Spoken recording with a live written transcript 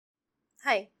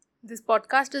Hi, this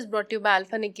podcast is brought to you by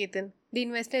Alpha Niketan, the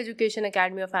Investor Education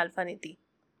Academy of Alpha Niti.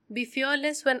 Be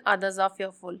fearless when others are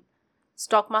fearful.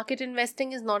 Stock market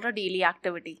investing is not a daily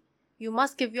activity. You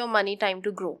must give your money time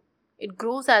to grow. It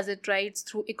grows as it rides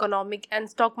through economic and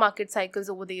stock market cycles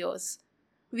over the years.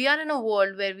 We are in a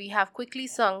world where we have quickly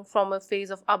swung from a phase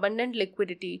of abundant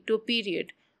liquidity to a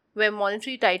period where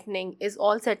monetary tightening is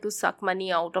all set to suck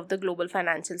money out of the global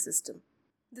financial system.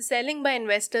 The selling by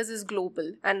investors is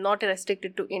global and not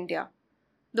restricted to India.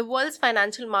 The world's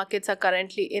financial markets are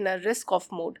currently in a risk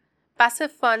off mode.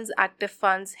 Passive funds, active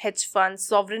funds, hedge funds,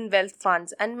 sovereign wealth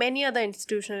funds, and many other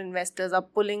institutional investors are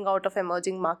pulling out of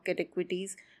emerging market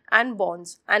equities and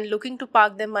bonds and looking to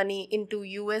park their money into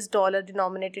US dollar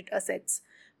denominated assets,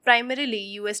 primarily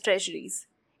US treasuries.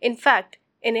 In fact,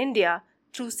 in India,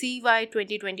 through CY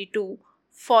 2022,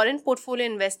 foreign portfolio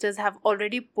investors have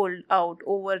already pulled out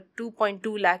over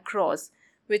 2.2 lakh crores,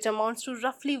 which amounts to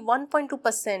roughly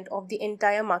 1.2% of the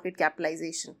entire market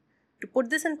capitalization. To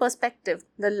put this in perspective,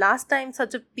 the last time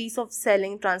such a piece of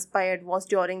selling transpired was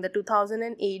during the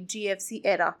 2008 GFC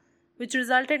era, which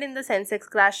resulted in the Sensex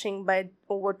crashing by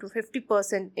over to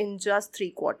 50% in just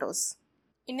 3 quarters.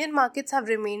 Indian markets have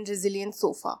remained resilient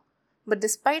so far, but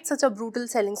despite such a brutal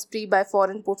selling spree by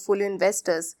foreign portfolio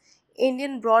investors,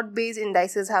 Indian broad-based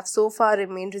indices have so far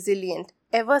remained resilient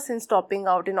ever since topping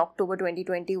out in October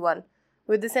 2021,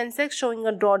 with the Sensex showing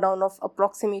a drawdown of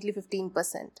approximately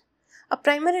 15%. A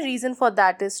primary reason for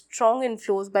that is strong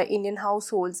inflows by Indian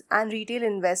households and retail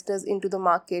investors into the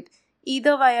market,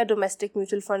 either via domestic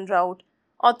mutual fund route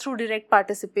or through direct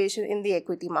participation in the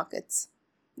equity markets.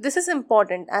 This is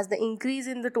important as the increase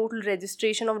in the total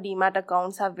registration of Demat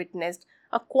accounts have witnessed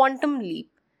a quantum leap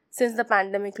since the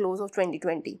pandemic lows of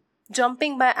 2020,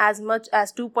 jumping by as much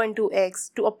as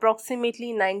 2.2x to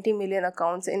approximately 90 million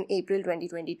accounts in April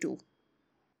 2022.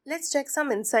 Let's check some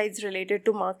insights related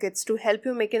to markets to help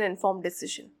you make an informed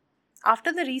decision.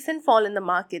 After the recent fall in the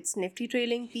markets, Nifty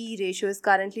trailing PE ratio is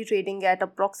currently trading at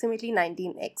approximately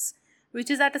 19x, which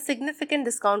is at a significant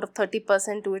discount of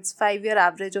 30% to its 5-year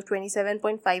average of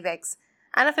 27.5x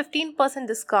and a 15%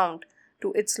 discount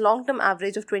to its long-term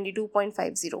average of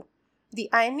 22.50. The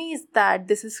irony is that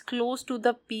this is close to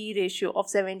the PE ratio of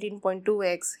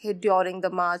 17.2x hit during the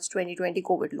March 2020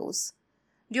 COVID lows.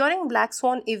 During black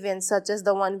swan events such as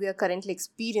the one we are currently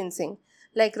experiencing,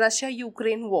 like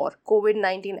Russia-Ukraine war,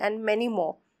 COVID-19 and many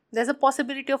more, there's a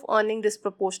possibility of earning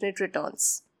disproportionate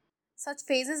returns. Such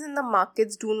phases in the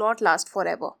markets do not last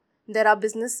forever. There are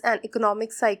business and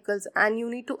economic cycles and you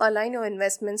need to align your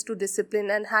investments to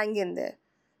discipline and hang in there.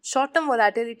 Short-term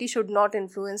volatility should not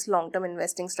influence long-term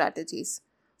investing strategies.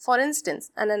 For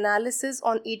instance, an analysis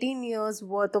on 18 years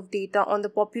worth of data on the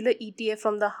popular ETF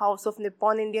from the House of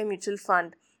Nippon India Mutual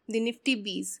Fund, the Nifty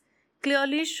Bees,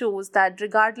 clearly shows that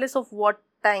regardless of what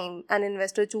time an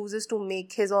investor chooses to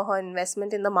make his or her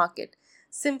investment in the market,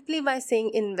 simply by saying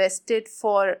invested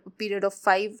for a period of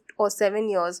 5 or 7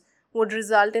 years would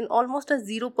result in almost a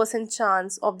 0%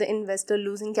 chance of the investor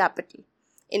losing capital.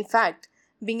 In fact,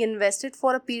 being invested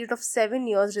for a period of 7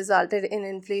 years resulted in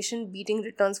inflation beating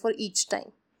returns for each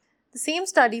time. The same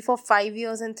study for 5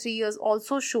 years and 3 years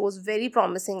also shows very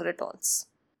promising returns.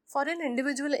 For an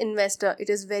individual investor, it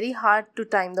is very hard to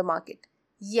time the market.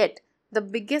 Yet, the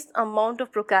biggest amount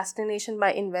of procrastination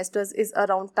by investors is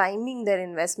around timing their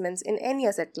investments in any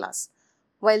asset class.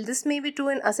 While this may be true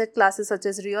in asset classes such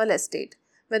as real estate,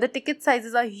 where the ticket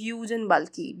sizes are huge and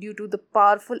bulky due to the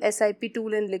powerful SIP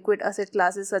tool in liquid asset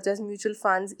classes such as mutual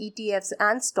funds, ETFs,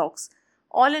 and stocks,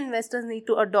 all investors need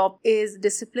to adopt is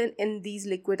discipline in these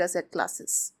liquid asset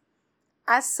classes.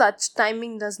 As such,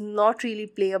 timing does not really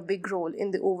play a big role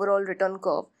in the overall return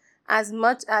curve as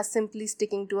much as simply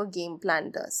sticking to a game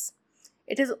plan does.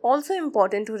 It is also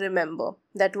important to remember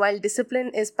that while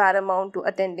discipline is paramount to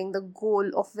attending the goal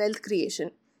of wealth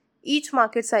creation, each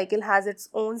market cycle has its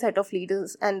own set of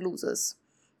leaders and losers.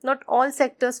 Not all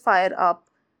sectors fire up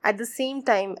at the same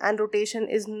time, and rotation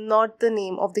is not the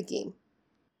name of the game.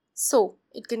 So,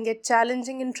 it can get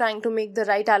challenging in trying to make the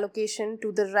right allocation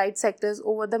to the right sectors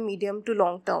over the medium to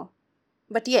long term.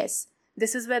 But yes,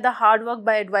 this is where the hard work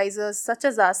by advisors such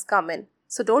as us come in.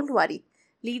 So don't worry,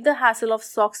 leave the hassle of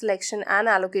stock selection and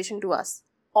allocation to us.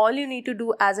 All you need to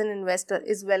do as an investor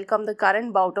is welcome the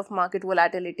current bout of market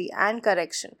volatility and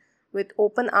correction with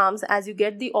open arms as you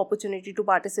get the opportunity to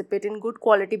participate in good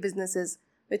quality businesses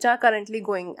which are currently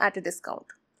going at a discount.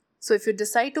 So if you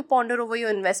decide to ponder over your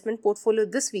investment portfolio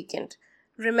this weekend,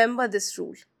 remember this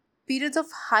rule. Periods of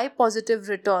high positive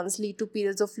returns lead to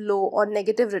periods of low or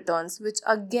negative returns, which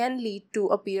again lead to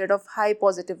a period of high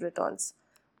positive returns.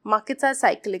 Markets are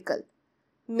cyclical.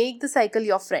 Make the cycle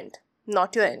your friend,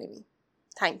 not your enemy.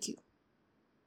 Thank you.